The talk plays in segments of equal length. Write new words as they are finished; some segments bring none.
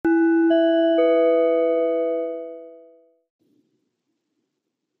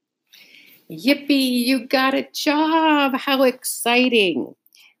Yippee, you got a job. How exciting.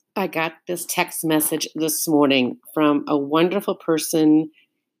 I got this text message this morning from a wonderful person.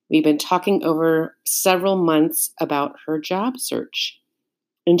 We've been talking over several months about her job search.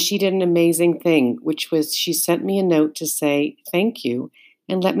 And she did an amazing thing, which was she sent me a note to say thank you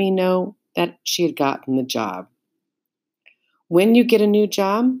and let me know that she had gotten the job. When you get a new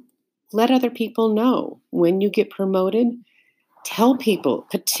job, let other people know. When you get promoted, tell people,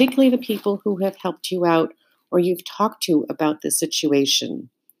 particularly the people who have helped you out or you've talked to about this situation.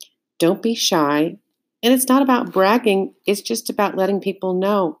 Don't be shy. And it's not about bragging, it's just about letting people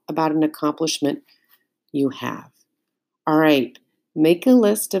know about an accomplishment you have. All right, make a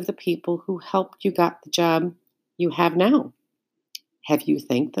list of the people who helped you got the job you have now. Have you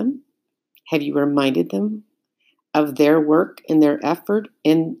thanked them? Have you reminded them of their work and their effort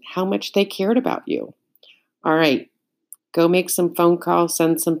and how much they cared about you? All right, go make some phone calls,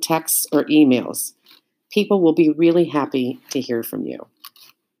 send some texts or emails. People will be really happy to hear from you.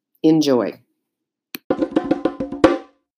 Enjoy.